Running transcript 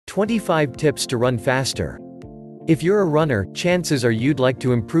25 Tips to Run Faster. If you're a runner, chances are you'd like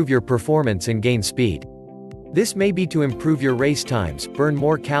to improve your performance and gain speed. This may be to improve your race times, burn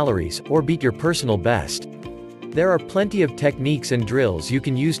more calories, or beat your personal best. There are plenty of techniques and drills you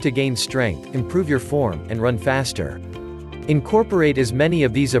can use to gain strength, improve your form, and run faster. Incorporate as many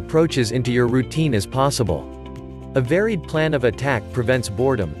of these approaches into your routine as possible. A varied plan of attack prevents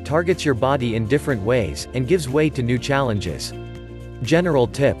boredom, targets your body in different ways, and gives way to new challenges. General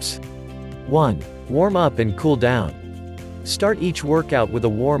tips. 1. Warm up and cool down. Start each workout with a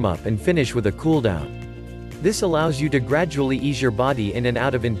warm-up and finish with a cool-down. This allows you to gradually ease your body in and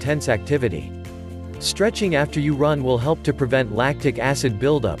out of intense activity. Stretching after you run will help to prevent lactic acid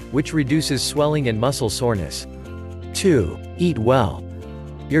buildup, which reduces swelling and muscle soreness. 2. Eat well.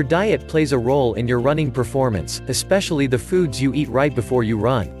 Your diet plays a role in your running performance, especially the foods you eat right before you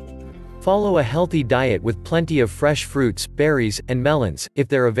run. Follow a healthy diet with plenty of fresh fruits, berries, and melons, if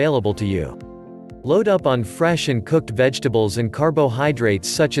they're available to you. Load up on fresh and cooked vegetables and carbohydrates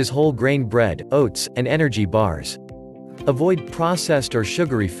such as whole grain bread, oats, and energy bars. Avoid processed or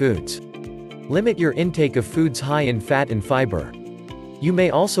sugary foods. Limit your intake of foods high in fat and fiber. You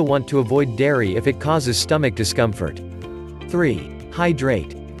may also want to avoid dairy if it causes stomach discomfort. 3.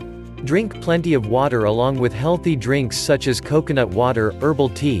 Hydrate. Drink plenty of water along with healthy drinks such as coconut water, herbal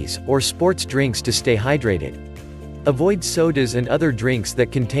teas, or sports drinks to stay hydrated. Avoid sodas and other drinks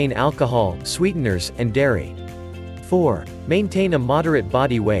that contain alcohol, sweeteners, and dairy. 4. Maintain a moderate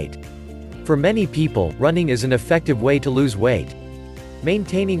body weight. For many people, running is an effective way to lose weight.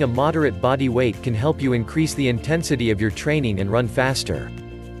 Maintaining a moderate body weight can help you increase the intensity of your training and run faster.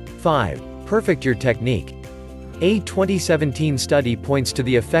 5. Perfect your technique. A 2017 study points to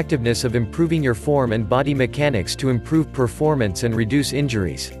the effectiveness of improving your form and body mechanics to improve performance and reduce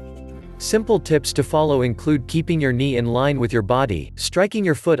injuries. Simple tips to follow include keeping your knee in line with your body, striking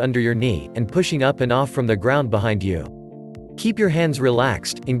your foot under your knee, and pushing up and off from the ground behind you. Keep your hands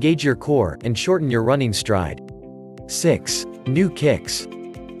relaxed, engage your core, and shorten your running stride. 6. New kicks.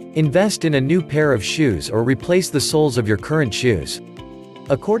 Invest in a new pair of shoes or replace the soles of your current shoes.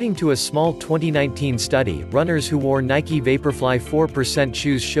 According to a small 2019 study, runners who wore Nike Vaporfly 4%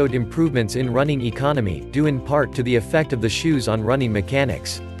 shoes showed improvements in running economy, due in part to the effect of the shoes on running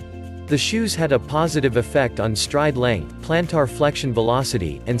mechanics. The shoes had a positive effect on stride length, plantar flexion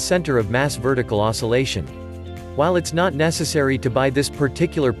velocity, and center of mass vertical oscillation. While it's not necessary to buy this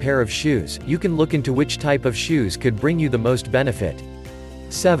particular pair of shoes, you can look into which type of shoes could bring you the most benefit.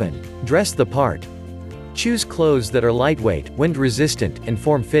 7. Dress the part. Choose clothes that are lightweight, wind-resistant, and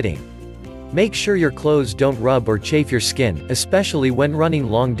form-fitting. Make sure your clothes don't rub or chafe your skin, especially when running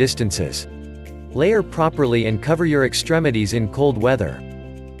long distances. Layer properly and cover your extremities in cold weather.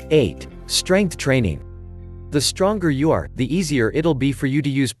 8. Strength training. The stronger you are, the easier it'll be for you to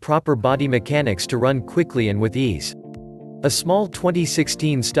use proper body mechanics to run quickly and with ease. A small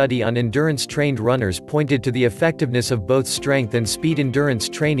 2016 study on endurance-trained runners pointed to the effectiveness of both strength and speed endurance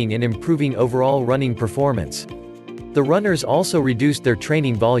training in improving overall running performance. The runners also reduced their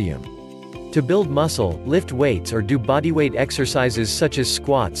training volume. To build muscle, lift weights or do bodyweight exercises such as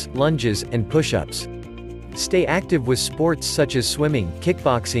squats, lunges, and push-ups. Stay active with sports such as swimming,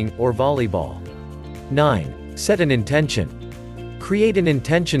 kickboxing, or volleyball. 9. Set an intention. Create an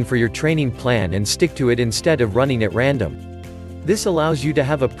intention for your training plan and stick to it instead of running at random. This allows you to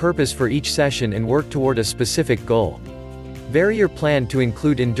have a purpose for each session and work toward a specific goal. Vary your plan to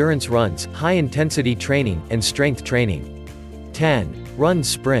include endurance runs, high-intensity training, and strength training. 10. Run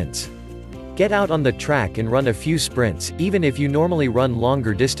sprints. Get out on the track and run a few sprints, even if you normally run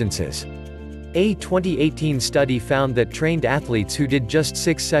longer distances. A 2018 study found that trained athletes who did just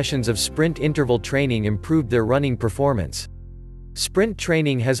 6 sessions of sprint interval training improved their running performance. Sprint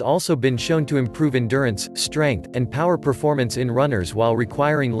training has also been shown to improve endurance, strength, and power performance in runners while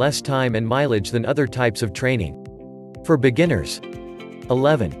requiring less time and mileage than other types of training. For beginners.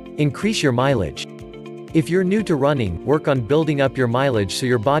 11. Increase your mileage. If you're new to running, work on building up your mileage so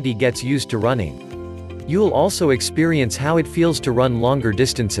your body gets used to running. You'll also experience how it feels to run longer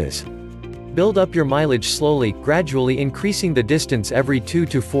distances. Build up your mileage slowly, gradually increasing the distance every 2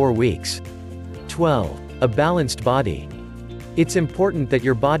 to 4 weeks. 12. A balanced body. It's important that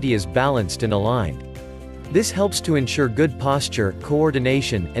your body is balanced and aligned. This helps to ensure good posture,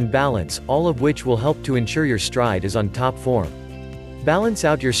 coordination, and balance, all of which will help to ensure your stride is on top form. Balance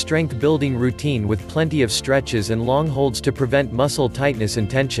out your strength-building routine with plenty of stretches and long holds to prevent muscle tightness and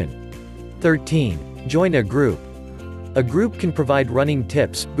tension. 13. Join a group. A group can provide running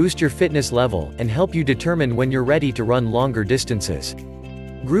tips, boost your fitness level, and help you determine when you're ready to run longer distances.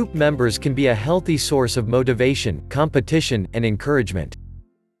 Group members can be a healthy source of motivation, competition, and encouragement.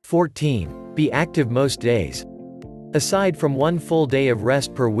 14. Be active most days. Aside from one full day of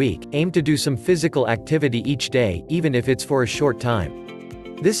rest per week, aim to do some physical activity each day, even if it's for a short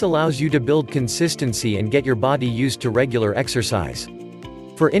time. This allows you to build consistency and get your body used to regular exercise.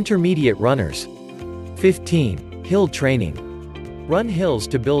 For intermediate runners. 15. Hill training. Run hills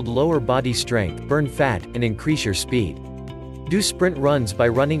to build lower body strength, burn fat, and increase your speed. Do sprint runs by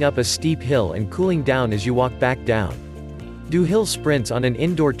running up a steep hill and cooling down as you walk back down. Do hill sprints on an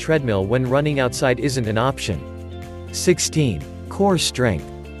indoor treadmill when running outside isn't an option. 16. Core strength.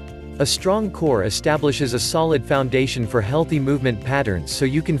 A strong core establishes a solid foundation for healthy movement patterns so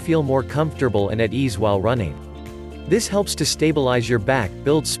you can feel more comfortable and at ease while running. This helps to stabilize your back,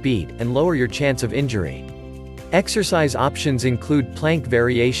 build speed, and lower your chance of injury. Exercise options include plank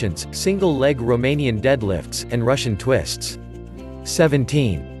variations, single-leg Romanian deadlifts, and Russian twists.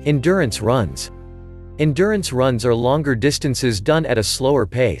 17. Endurance runs. Endurance runs are longer distances done at a slower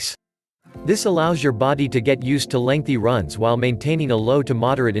pace. This allows your body to get used to lengthy runs while maintaining a low to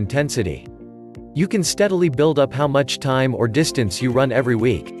moderate intensity. You can steadily build up how much time or distance you run every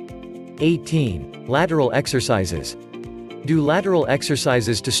week. 18. Lateral exercises. Do lateral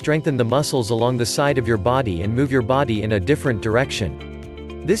exercises to strengthen the muscles along the side of your body and move your body in a different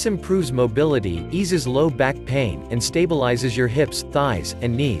direction. This improves mobility, eases low back pain, and stabilizes your hips, thighs,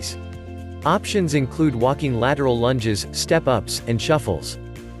 and knees. Options include walking lateral lunges, step-ups, and shuffles.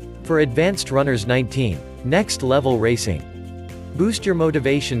 For advanced runners. 19. Next level racing. Boost your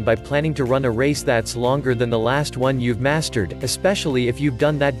motivation by planning to run a race that's longer than the last one you've mastered, especially if you've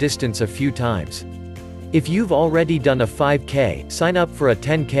done that distance a few times. If you've already done a 5K, sign up for a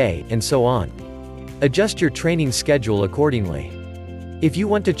 10K, and so on. Adjust your training schedule accordingly. If you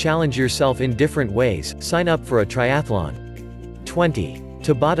want to challenge yourself in different ways, sign up for a triathlon. 20.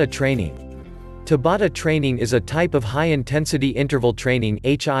 Tabata training. Tabata training is a type of high-intensity interval training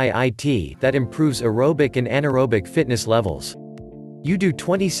 (HIIT) that improves aerobic and anaerobic fitness levels. You do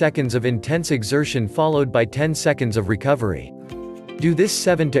 20 seconds of intense exertion followed by 10 seconds of recovery. Do this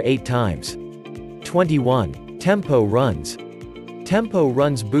 7 to 8 times. 21. Tempo runs. Tempo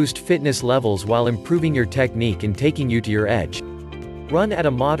runs boost fitness levels while improving your technique and taking you to your edge. Run at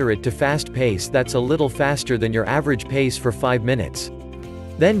a moderate to fast pace that's a little faster than your average pace for 5 minutes.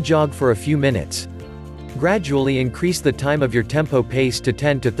 Then jog for a few minutes. Gradually increase the time of your tempo pace to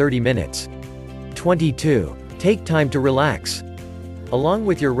 10 to 30 minutes. 22. Take time to relax. Along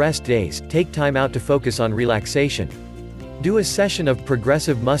with your rest days, take time out to focus on relaxation. Do a session of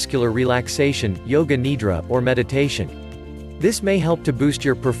progressive muscular relaxation, yoga nidra, or meditation. This may help to boost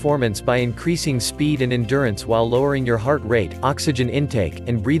your performance by increasing speed and endurance while lowering your heart rate, oxygen intake,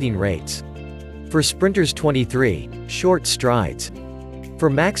 and breathing rates. For sprinters. 23. Short strides. For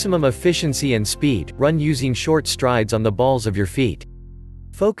maximum efficiency and speed, run using short strides on the balls of your feet.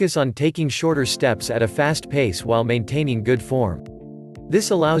 Focus on taking shorter steps at a fast pace while maintaining good form. This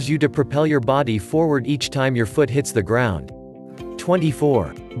allows you to propel your body forward each time your foot hits the ground.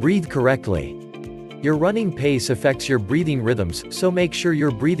 24. Breathe correctly. Your running pace affects your breathing rhythms, so make sure you're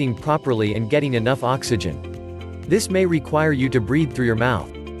breathing properly and getting enough oxygen. This may require you to breathe through your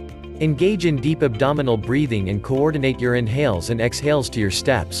mouth. Engage in deep abdominal breathing and coordinate your inhales and exhales to your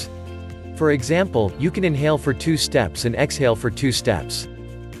steps. For example, you can inhale for 2 steps and exhale for 2 steps.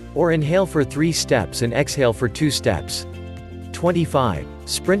 Or inhale for 3 steps and exhale for 2 steps. 25.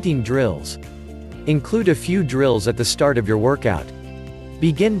 Sprinting drills. Include a few drills at the start of your workout.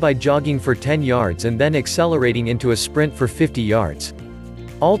 Begin by jogging for 10 yards and then accelerating into a sprint for 50 yards.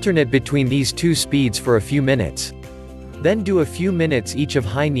 Alternate between these 2 speeds for a few minutes. Then do a few minutes each of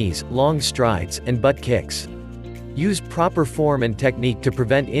high knees, long strides, and butt kicks. Use proper form and technique to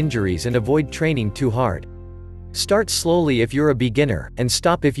prevent injuries and avoid training too hard. Start slowly if you're a beginner, and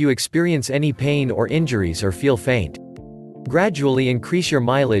stop if you experience any pain or injuries or feel faint. Gradually increase your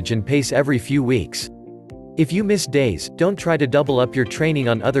mileage and pace every few weeks. If you miss days, don't try to double up your training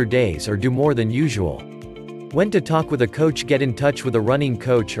on other days or do more than usual. When to talk with a coach. Get in touch with a running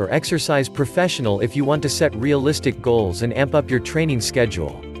coach or exercise professional if you want to set realistic goals and amp up your training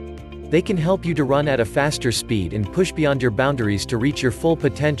schedule. They can help you to run at a faster speed and push beyond your boundaries to reach your full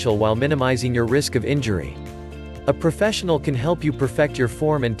potential while minimizing your risk of injury. A professional can help you perfect your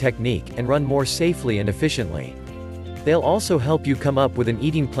form and technique and run more safely and efficiently. They'll also help you come up with an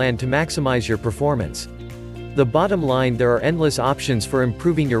eating plan to maximize your performance. The bottom line: there are endless options for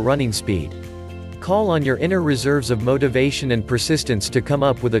improving your running speed. Call on your inner reserves of motivation and persistence to come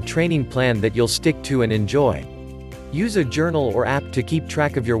up with a training plan that you'll stick to and enjoy. Use a journal or app to keep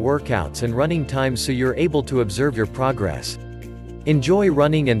track of your workouts and running times so you're able to observe your progress. Enjoy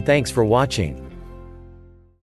running and thanks for watching.